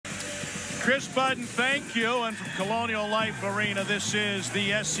Chris Budden, thank you. And from Colonial Life Arena, this is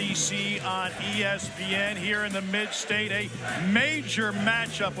the SEC on ESPN here in the Mid-State. A major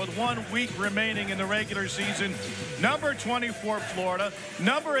matchup with 1 week remaining in the regular season. Number 24, Florida.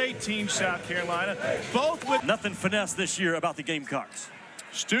 Number 18, South Carolina. Both with nothing finesse this year about the Gamecocks.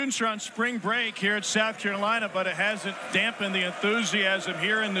 Students are on spring break here at South Carolina, but it hasn't dampened the enthusiasm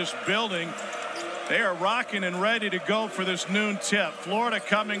here in this building. They are rocking and ready to go for this noon tip. Florida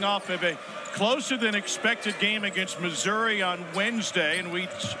coming off of a closer than expected game against Missouri on Wednesday, in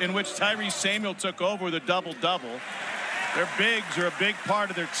which Tyree Samuel took over with a double-double. Their bigs are a big part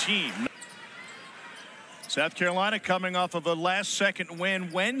of their team. South Carolina coming off of a last-second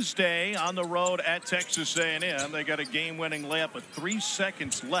win Wednesday on the road at Texas A&M. They got a game-winning layup with 3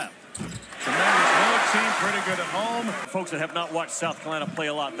 seconds left. Tremendous road team, pretty good at home. Folks that have not watched South Carolina play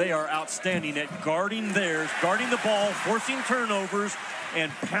a lot, they are outstanding at guarding theirs, guarding the ball, forcing turnovers,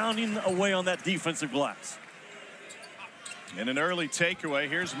 and pounding away on that defensive glass. And an early takeaway.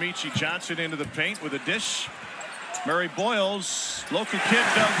 Here's Meechie Johnson into the paint with a dish. Murray Boyles, local kid,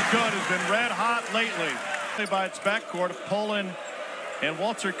 does good, has been red hot lately. By its backcourt of Poland and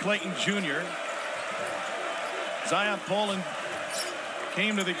Walter Clayton Jr. Zion Poland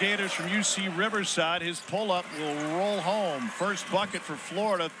came to the Gators from UC Riverside. His pull-up will roll home. First bucket for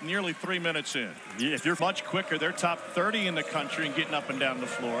Florida nearly 3 minutes in. Yeah, if you're much quicker, they're top 30 in the country and getting up and down the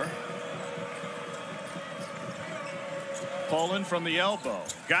floor. Poland from the elbow.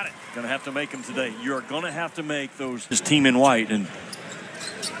 Got it. Going to have to make them today. You're going to have to make those. This team in white and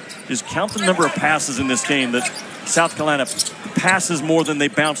just count the number of passes in this game that South Carolina passes more than they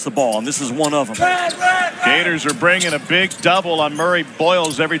bounce the ball, and this is one of them. Gators are bringing a big double on Murray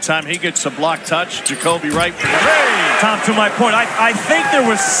Boyles every time he gets a block touch. Jacoby Wright for three. Tom, to my point, I think there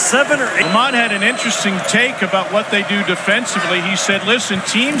was 7 or 8. Lamont had an interesting take about what they do defensively. He said, listen,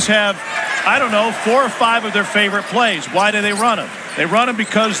 teams have, I don't know, 4 or 5 of their favorite plays. Why do they run them? They run them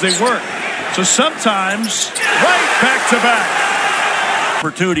because they work. So sometimes, right back-to-back.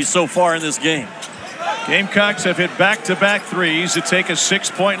 Opportunity so far in this game. Gamecocks have hit back-to-back threes to take a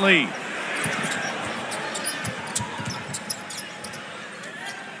 6-point lead.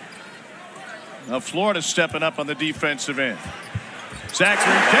 Now Florida stepping up on the defensive end.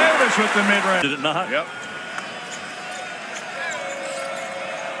 Zachary Davis with the mid-range. Did it not? Yep.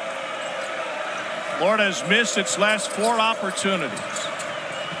 Florida has missed its last 4 opportunities.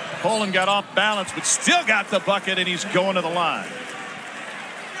 Poland got off balance, but still got the bucket, and he's going to the line.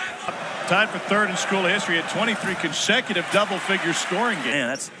 Tied for 3rd in school history at 23 consecutive double-figure scoring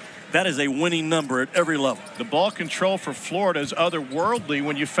games. Man, that is a winning number at every level. The ball control for Florida is otherworldly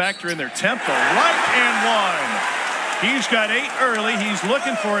when you factor in their tempo. Right and one. He's got 8 early. He's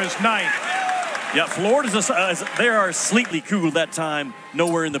looking for his 9th. Yeah, Florida's they are sleepily cool that time.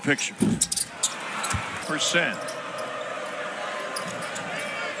 Nowhere in the picture. Percent.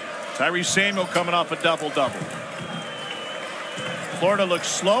 Tyree Samuel coming off a double-double. Florida looks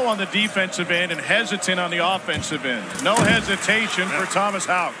slow on the defensive end and hesitant on the offensive end. No hesitation for Thomas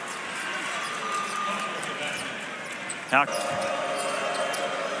Houck. Houck.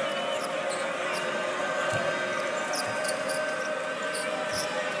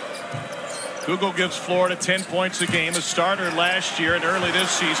 Kugel gives Florida 10 points a game. A starter last year and early this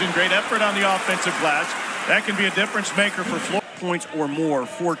season. Great effort on the offensive glass. That can be a difference maker for Florida. Points or more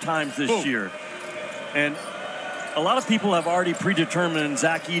 4 times this year. And a lot of people have already predetermined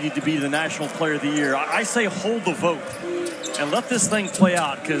Zach Edey to be the National Player of the Year. I say hold the vote and let this thing play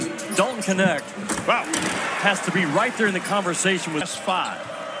out, because Dalton Knecht has to be right there in the conversation with 5.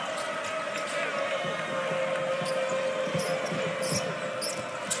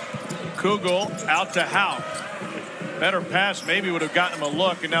 Kugel out to Houck. Better pass maybe would have gotten him a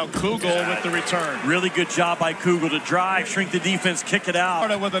look, and now Kugel with the return. Really good job by Kugel to drive, shrink the defense, kick it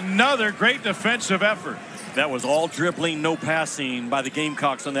out. With another great defensive effort. That was all dribbling, no passing by the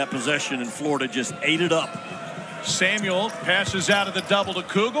Gamecocks on that possession, and Florida just ate it up. Samuel passes out of the double to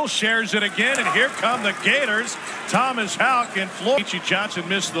Kugel, shares it again, and here come the Gators. Thomas Houck and Florida. Meechie Johnson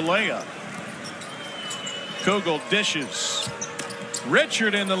missed the layup. Kugel dishes.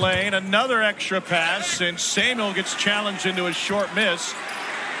 Richard in the lane, another extra pass, and Samuel gets challenged into a short miss.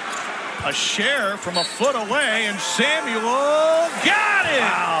 A share from a foot away, and Samuel got it!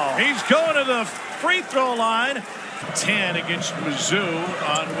 Wow. He's going to the free throw line. 10 against Mizzou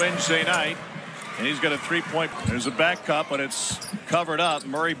on Wednesday night. And he's got a 3-point. There's a back cut, but it's covered up.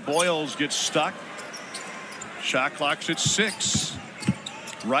 Murray Boyles gets stuck. Shot clock's at 6.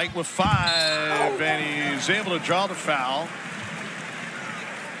 Wright with 5, and he's able to draw the foul.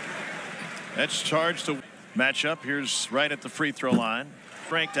 That's charged to match up. Here's Wright at the free throw line.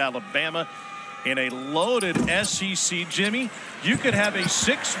 ranked Alabama in a loaded SEC. Jimmy, you could have a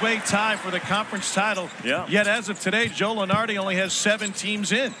 6-way tie for the conference title. Yeah. Yet as of today, Joe Lunardi only has 7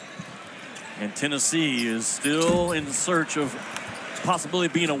 teams in. And Tennessee is still in search of possibility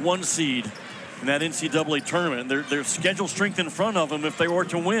of being a 1 seed in that NCAA tournament. Their schedule strength in front of them, if they were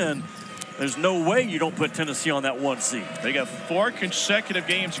to win, there's no way you don't put Tennessee on that 1 seed. They got 4 consecutive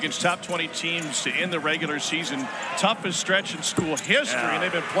games against top 20 teams to end the regular season. Toughest stretch in school history, and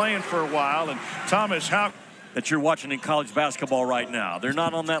they've been playing for a while. And Thomas, how that you're watching in college basketball right now. They're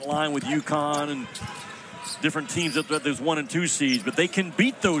not on that line with UConn and different teams that there's 1 and 2 seeds, but they can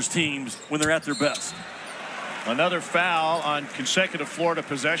beat those teams when they're at their best. Another foul on consecutive Florida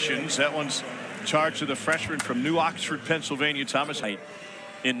possessions. That one's charged to the freshman from New Oxford, Pennsylvania, Thomas.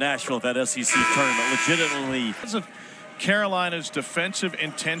 In Nashville at that SEC tournament, legitimately. Because of Carolina's defensive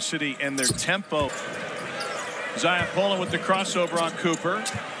intensity and their tempo. Zion Poland with the crossover on Cooper.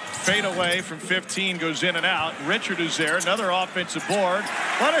 Fade away from 15, goes in and out. Richard is there, another offensive board,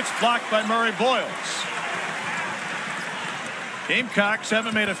 but it's blocked by Murray Boyles. Gamecocks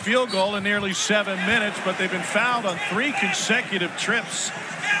haven't made a field goal in nearly 7 minutes, but they've been fouled on 3 consecutive trips.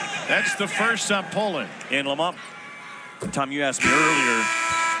 That's the first on Poland. And Lamont, Tom, you asked me earlier,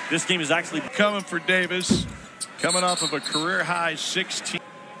 this game is actually coming for Davis, coming off of a career-high 16.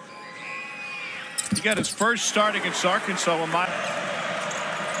 He got his first start against Arkansas.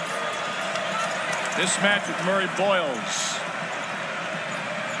 This match with Murray Boyles.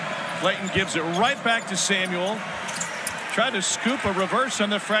 Clayton gives it right back to Samuel. Tried to scoop a reverse on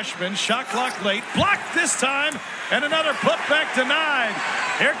the freshman. Shot clock late. Blocked this time. And another putback denied.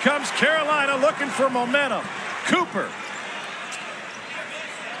 Here comes Carolina looking for momentum. Cooper.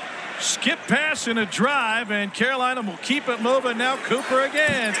 Skip pass and a drive, and Carolina will keep it moving. Now Cooper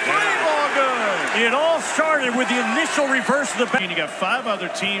again. 3 ball good. It all started with the initial reverse of the back. And you got 5 other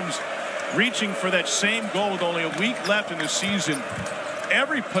teams reaching for that same goal with only a week left in the season.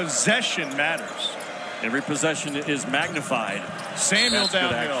 Every possession matters. Every possession is magnified. Samuel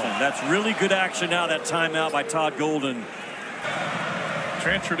downhill. That's really good action now. That timeout by Todd Golden.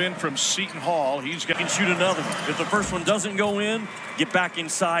 Transferred in from Seton Hall. He's got to shoot another one. If the first one doesn't go in, get back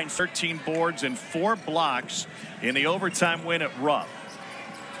inside. 13 boards and 4 blocks in the overtime win at Rupp.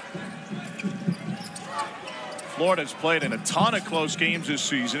 Florida's played in a ton of close games this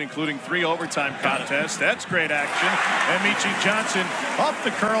season, including 3 overtime contests. That's great action. And Michi Johnson off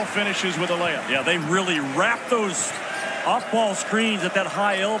the curl finishes with a layup. Yeah, they really wrap those off-ball screens at that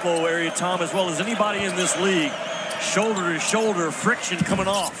high elbow area, Tom, as well as anybody in this league. Shoulder to shoulder friction coming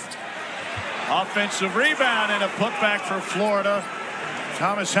off. Offensive rebound and a putback for Florida.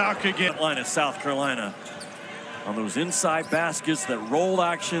 Thomas Houck again. Line of South Carolina on those inside baskets, that roll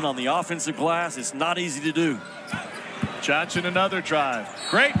action on the offensive glass. It's not easy to do. Johnson another drive.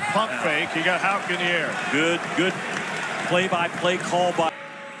 Great pump fake. He got Houck in the air. Good play-by-play call by.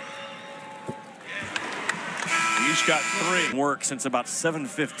 He's got 3. Work since about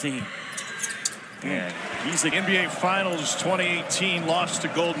 7:15. Yeah, he's the NBA Finals 2018 loss to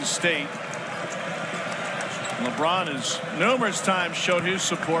Golden State. LeBron has numerous times showed his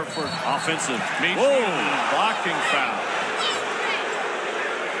support for offensive. Blocking foul.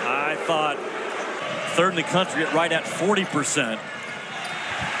 I thought 3rd in the country at right at 40%.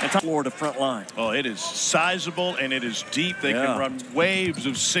 And Florida front line. Oh, it is sizable and it is deep. They can run waves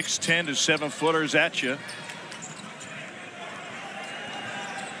of 6'10" to 7-footers at you.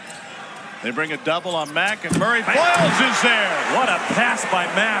 They bring a double on Mack, and Murray Boyles is there. What a pass by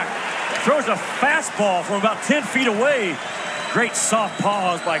Mack. Throws a fastball from about 10 feet away. Great soft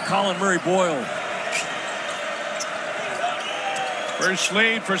pause by Colin Murray Boyle. First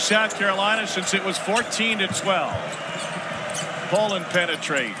lead for South Carolina since it was 14-12. Poland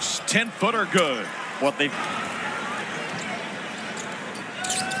penetrates. 10-footer good. What they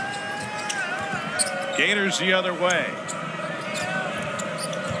Gators the other way.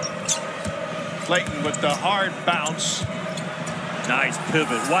 Clayton with the hard bounce. Nice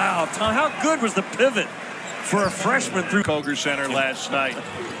pivot. Wow, Tom, how good was the pivot for a freshman through Koger Center last night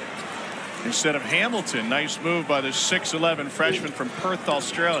instead of Hamilton? Nice move by the 6'11" freshman from Perth,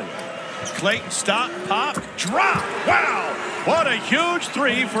 Australia. Clayton stop, pop, drop. Wow, what a huge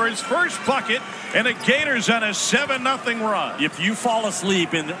 3 for his first bucket, and the Gators on a 7-0 run. If you fall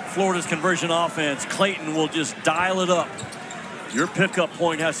asleep in Florida's conversion offense, Clayton will just dial it up. Your pickup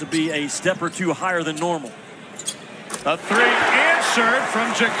point has to be a step or 2 higher than normal. A 3 answered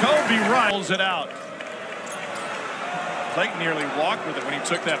from Jacoby Wright. Pulls it out. Clayton nearly walked with it when he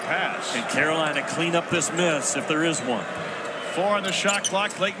took that pass. And Carolina clean up this miss if there is one. 4 on the shot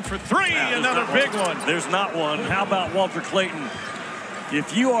clock. Clayton for 3. Another big one. There's not one. How about Walter Clayton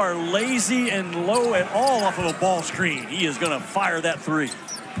If you are lazy and low at all off of a ball screen, he is going to fire that three.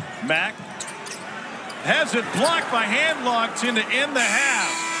 Mack has it blocked by Handlocked to end the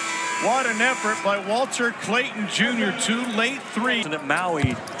half. What an effort by Walter Clayton Jr. 2 late threes. At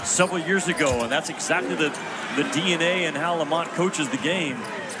Maui several years ago, and that's exactly the DNA and how Lamont coaches the game.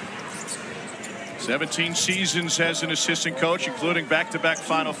 17 seasons as an assistant coach, including back-to-back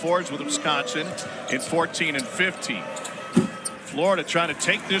Final Fours with Wisconsin in 14 and 15. Florida trying to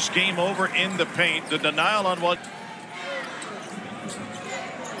take this game over in the paint. The denial on what?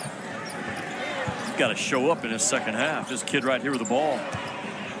 He's got to show up in his second half. This kid right here with the ball.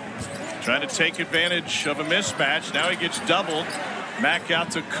 Trying to take advantage of a mismatch. Now he gets doubled. Mack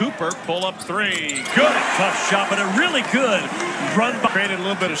out to Cooper. Pull up three. Good. Tough shot, but a really good run by. Created a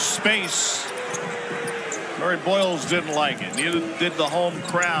little bit of space. Murray Boyles didn't like it. Neither did the home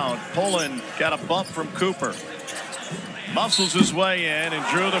crowd. Poland got a bump from Cooper. Muscles his way in and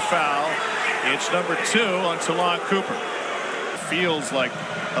drew the foul. It's number 2 on Talon Cooper. Feels like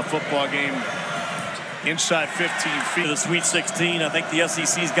a football game inside 15 feet. The Sweet 16. I think the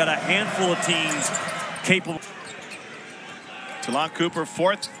SEC's got a handful of teams capable. Talon Cooper,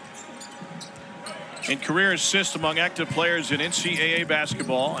 4th in career assist among active players in NCAA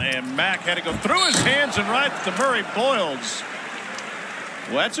basketball, and Mack had to go through his hands and right to Murray Boyles.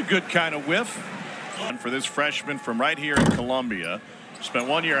 Well, that's a good kind of whiff for this freshman from right here in Columbia. Spent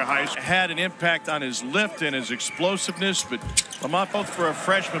 1 year at high school. Had an impact on his lift and his explosiveness, but Lamont both for a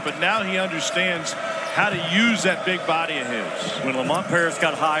freshman, but now he understands how to use that big body of his. When Lamont Paris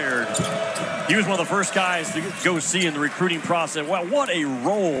got hired, he was one of the first guys to go see in the recruiting process. Wow, what a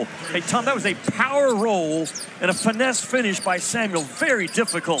roll. Hey, Tom, that was a power roll and a finesse finish by Samuel. Very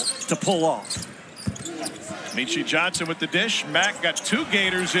difficult to pull off. Meechie Johnson with the dish. Mack got 2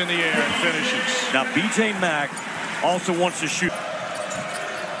 Gators in the air and finishes. Now, B.J. Mack also wants to shoot.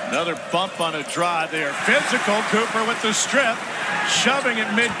 Another bump on a drive there. Physical. Cooper with the strip. Shoving it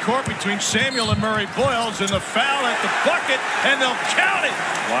midcourt between Samuel and Murray Boyles, and the foul at the bucket, and they'll count it.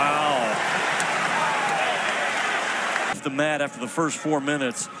 Wow. The mat after the first 4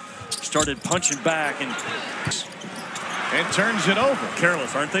 minutes. Started punching back and turns it over.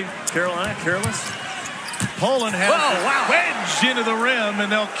 Careless, aren't they? Carolina, careless. Poland has wedged into the rim,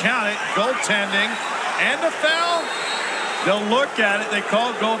 and they'll count it. Goaltending and the foul. They'll look at it. They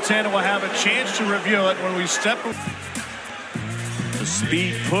call goaltending. We'll have a chance to review it when we step. The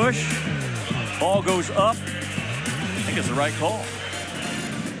speed push. Ball goes up. I think it's the right call.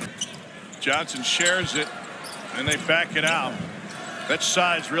 Johnson shares it, and they back it out. That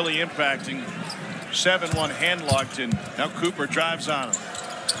size really impacting. 7-1 Handlocked, and now Cooper drives on him.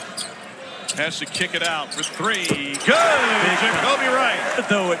 Has to kick it out for 3. Good! Jacoby Wright.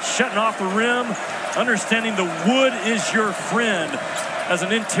 Though it's shutting off the rim, understanding the wood is your friend as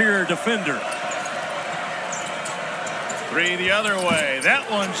an interior defender. 3 the other way. That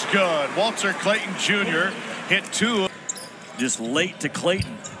one's good. Walter Clayton Jr. hit 2. Just late to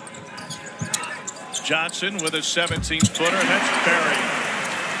Clayton. Johnson with a 17-footer, and that's buried.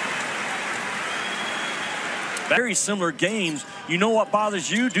 Very similar games. You know what bothers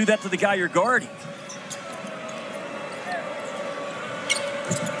you? Do that to the guy you're guarding.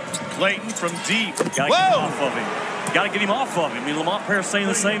 Clayton from deep. Gotta get him off of him. Gotta get him off of him. I mean, Lamont Paris saying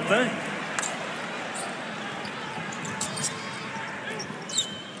the same thing.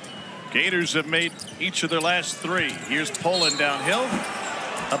 Gators have made each of their last 3. Here's Poland downhill.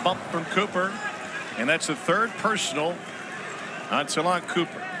 A bump from Cooper. And that's the 3rd personal on Talon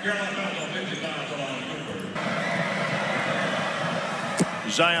Cooper.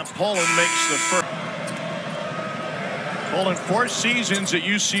 Zion Poland makes the first. Poland 4 seasons at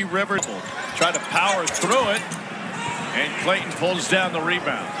UC River. Try to power through it. And Clayton pulls down the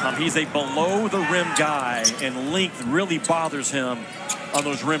rebound. He's a below the rim guy, and length really bothers him on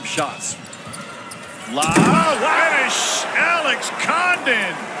those rim shots. Finish, Alex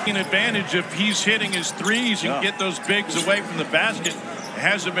Condon. An advantage if he's hitting his threes and get those bigs away from the basket. It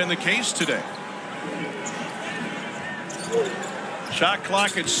hasn't been the case today. Shot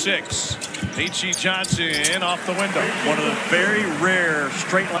clock at 6. Meechie Johnson off the window. One of the very rare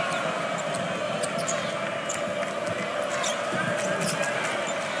straight line.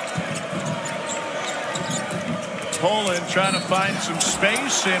 Poland trying to find some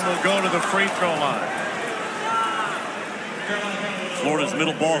space, and will go to the free throw line. Florida's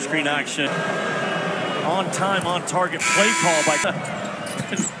middle ball screen action. On time, on target play call by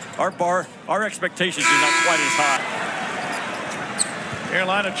our expectations are not quite as high.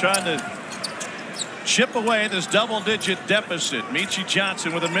 Carolina trying to chip away this double-digit deficit. Meechie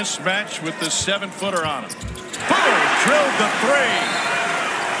Johnson with a mismatch with the 7-footer on him. Boom! Drilled the 3.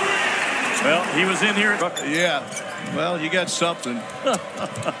 Well, he was in here. Yeah. Well, you got something.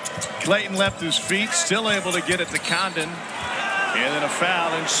 Clayton left his feet, still able to get it to Condon. And then a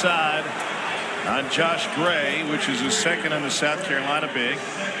foul inside on Josh Gray, which is his second on the South Carolina big.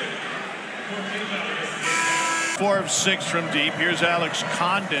 4 of 6 from deep. Here's Alex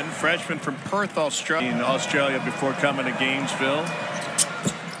Condon, freshman from Perth, Australia. In Australia before coming to Gainesville.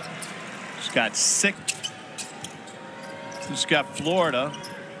 He's got 6. He's got Florida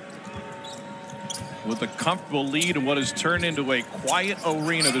with a comfortable lead in what has turned into a quiet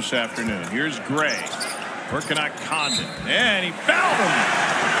arena this afternoon. Here's Gray working on Condon, and he fouled him.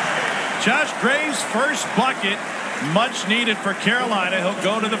 Josh Gray's first bucket, much needed for Carolina. He'll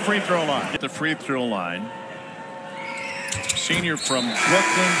go to the free throw line. The free throw line. Senior from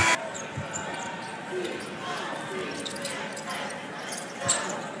Brooklyn.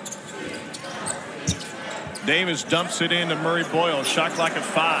 Davis dumps it into Murray Boyle. Shot clock at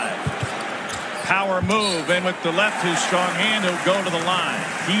 5. Power move, and with the left, his strong hand, he'll go to the line.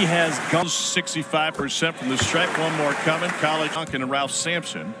 He has gone 65% from the stripe. One more coming. College Duncan and Ralph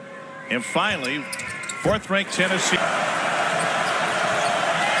Sampson. And finally, 4th-ranked Tennessee.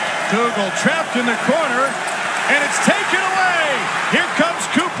 Kugel trapped in the corner, and it's taken away. Here comes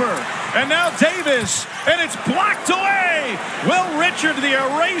Cooper, and now Davis, and it's blocked away. Will Richard, the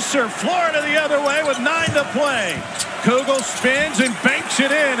eraser, Florida the other way with 9 to play. Kugel spins and banks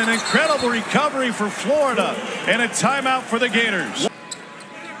it in. An incredible recovery for Florida, and a timeout for the Gators.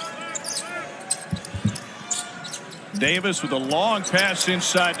 Davis with a long pass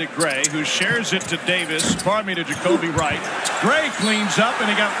inside to Gray, who shares it to to Jacoby Wright. Gray cleans up, and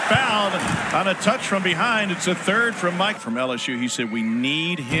he got fouled on a touch from behind. It's a third from Mike from LSU. He said we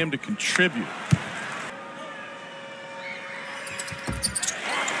need him to contribute.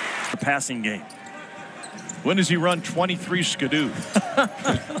 The passing game. When does he run 23 skidoo?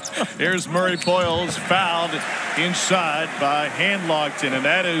 Here's Murray Boyles, fouled inside by Handlogton, and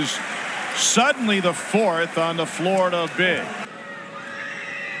that is suddenly the 4th on the Florida big.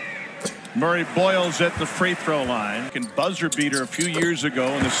 Murray Boyles at the free throw line. And buzzer beater a few years ago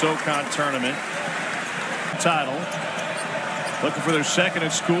in the SoCon tournament title. Looking for their second in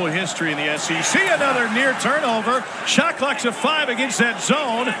school history in the SEC. Another near turnover. Shot clock's at 5 against that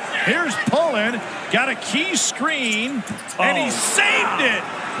zone. Here's Pullen. Got a key screen, and he saved it.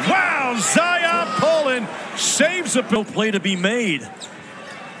 Wow, Zion Pullen saves a play to be made.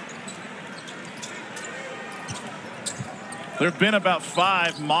 There have been about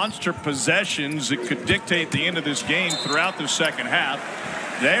 5 monster possessions that could dictate the end of this game throughout the second half.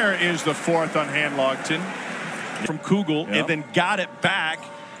 There is the 4th on Handlogton from Kugel, and then got it back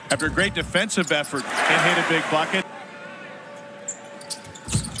after a great defensive effort and hit a big bucket.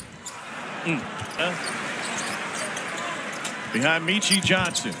 Behind Meechie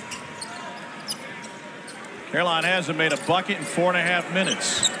Johnson. Carolina hasn't made a bucket in 4.5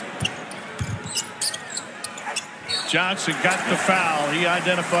 minutes. Johnson got the foul. He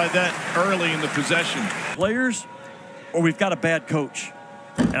identified that early in the possession. Players, or we've got a bad coach.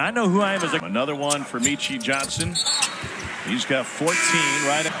 And I know who I am as a... Another one for Meechie Johnson. He's got 14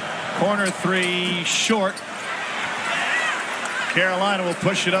 right. Corner 3 short. Carolina will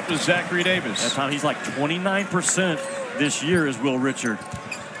push it up to Zachary Davis. That time he's like 29% this year is Will Richard.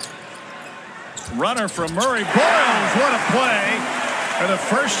 Runner from Murray Boyles. What a play for the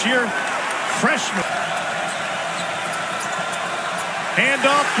first-year freshman.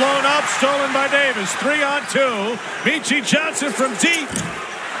 Handoff blown up, stolen by Davis. 3 on 2. Meechie Johnson from deep.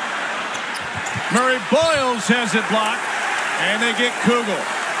 Murray Boyles has it blocked, and they get Kugel.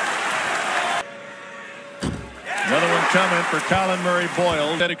 Another one coming for Colin Murray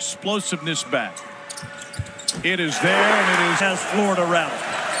Boyles. That explosiveness back. It is there, and it is has Florida route.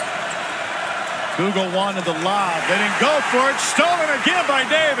 Kugel wanted the lob. They didn't go for it. Stolen again by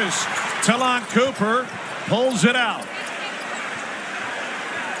Davis. Talon Cooper pulls it out.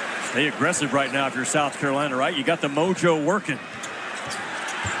 Stay aggressive right now if you're South Carolina, right? You got the mojo working.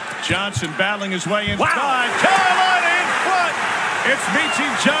 Johnson battling his way inside. Wow. Carolina in front. It's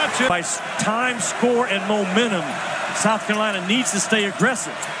Meechie Johnson. By time, score, and momentum, South Carolina needs to stay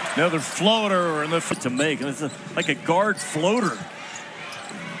aggressive. Another floater in the to make. It's like a guard floater.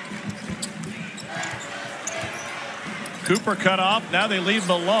 Cooper cut off. Now they leave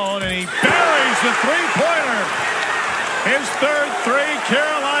him alone, and he buries the three-pointer. His third 3.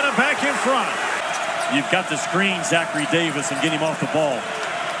 Carolina back in front. You've got to screen Zachary Davis and get him off the ball.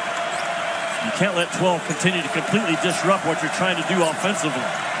 You can't let 12 continue to completely disrupt what you're trying to do offensively.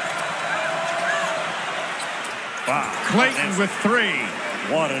 Wow. Clayton with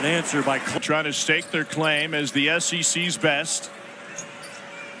 3. What an answer by Clayton. Trying to stake their claim as the SEC's best.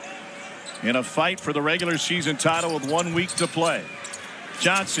 in a fight for the regular season title with 1 week to play.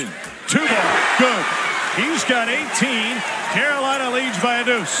 Johnson, 2 ball, good. He's got 18. Carolina leads by a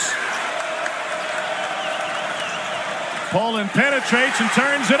deuce. Poland penetrates and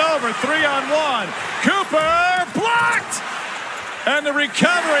turns it over. 3-on-1. Cooper blocked. And the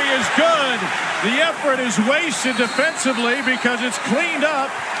recovery is good. The effort is wasted defensively because it's cleaned up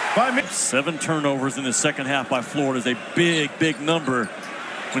by 7 turnovers in the second half by Florida is a big, big number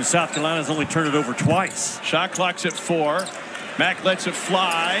when South Carolina's only turned it over twice. Shot clock's at 4. Mack lets it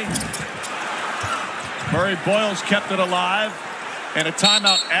fly. Murray Boyles kept it alive. And a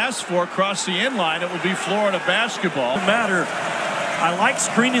timeout asked for across the end line. It will be Florida basketball. Matter. I like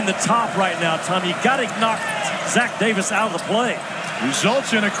screening the top right now, Tom. You got to knock Zach Davis out of the play.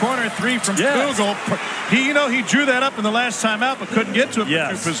 Results in a corner 3 from Kugel. He drew that up in the last time out, but couldn't get to it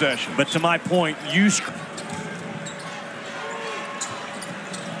for 2 possessions. But to my point,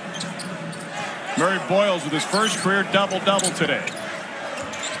 Murray Boyles with his first career double-double today.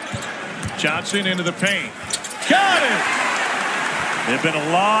 Johnson into the paint. Got it! There have been a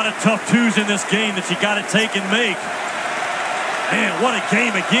lot of tough twos in this game that you got to take and make. Man, what a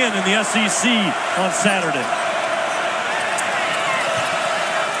game again in the SEC on Saturday.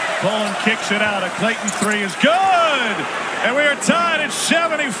 Poland kicks it out. A Clayton 3 is good! And we are tied at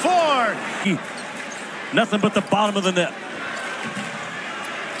 74. Nothing but the bottom of the net.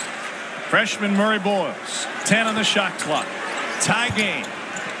 Freshman Murray Boyles, 10 on the shot clock. Tie game.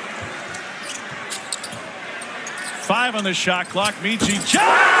 5 on the shot clock. Meechie Johnson!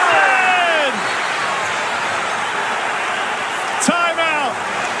 Timeout!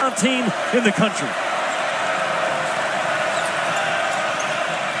 Team in the country.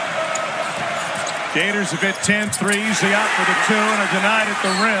 Gators have hit 10 threes. They out for the 2 and are denied at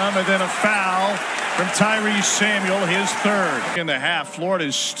the rim. And then a foul from Tyrese Samuel, his 3rd. In the half, Florida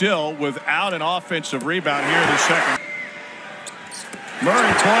is still without an offensive rebound here in the second.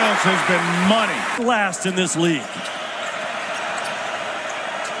 Murray Boyles has been money. Last in this league.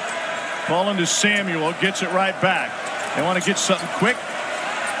 Ball into Samuel, gets it right back. They want to get something quick.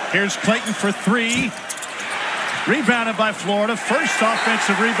 Here's Clayton for 3. Rebounded by Florida. First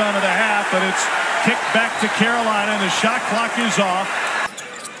offensive rebound of the half, but it's kicked back to Carolina, and the shot clock is off.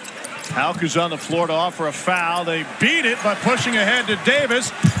 Hauck is on the floor to offer a foul. They beat it by pushing ahead to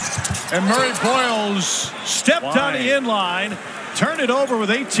Davis. And Murray Boyles stepped on the end line, turned it over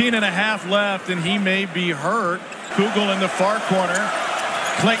with 18 and a half left, and he may be hurt. Kugel in the far corner.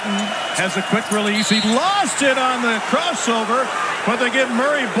 Clayton has a quick release. He lost it on the crossover, but they get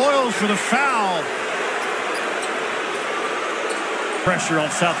Murray Boyles for the foul. Pressure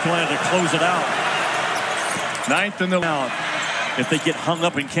on South Carolina to close it out. 9th in the round. If they get hung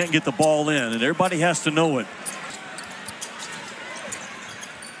up and can't get the ball in, and everybody has to know it.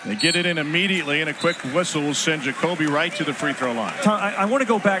 They get it in immediately, and a quick whistle will send Jacoby right to the free throw line. I want to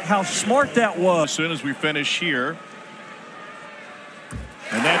go back how smart that was. As soon as we finish here.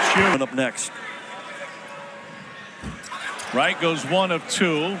 And that's you. Up next. Wright goes 1 of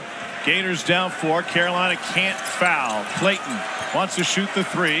 2. Gators down 4. Carolina can't foul. Clayton wants to shoot the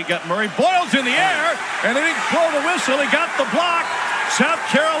 3. Got Murray Boyles in the air, and he didn't blow the whistle. He got the block. South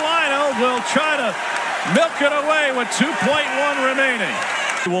Carolina will try to milk it away with 2.1 remaining.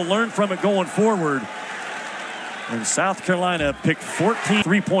 We'll learn from it going forward. And South Carolina picked 14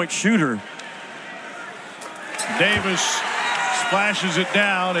 three-point shooter. Davis splashes it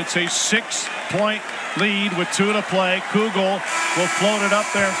down. It's a 6-point lead with 2 to play. Kugel will float it up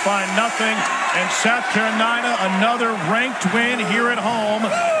there and find nothing. And South Carolina, another ranked win here at home.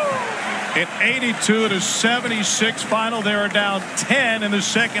 An 82-76 final. They are down 10 in the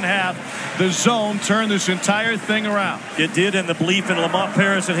second half. The zone turned this entire thing around. It did, and the belief in Lamont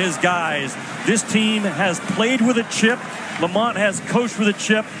Paris and his guys. This team has played with a chip. Lamont has coached with a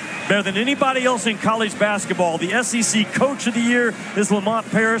chip better than anybody else in college basketball. The SEC Coach of the Year is Lamont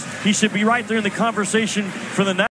Paris. He should be right there in the conversation for the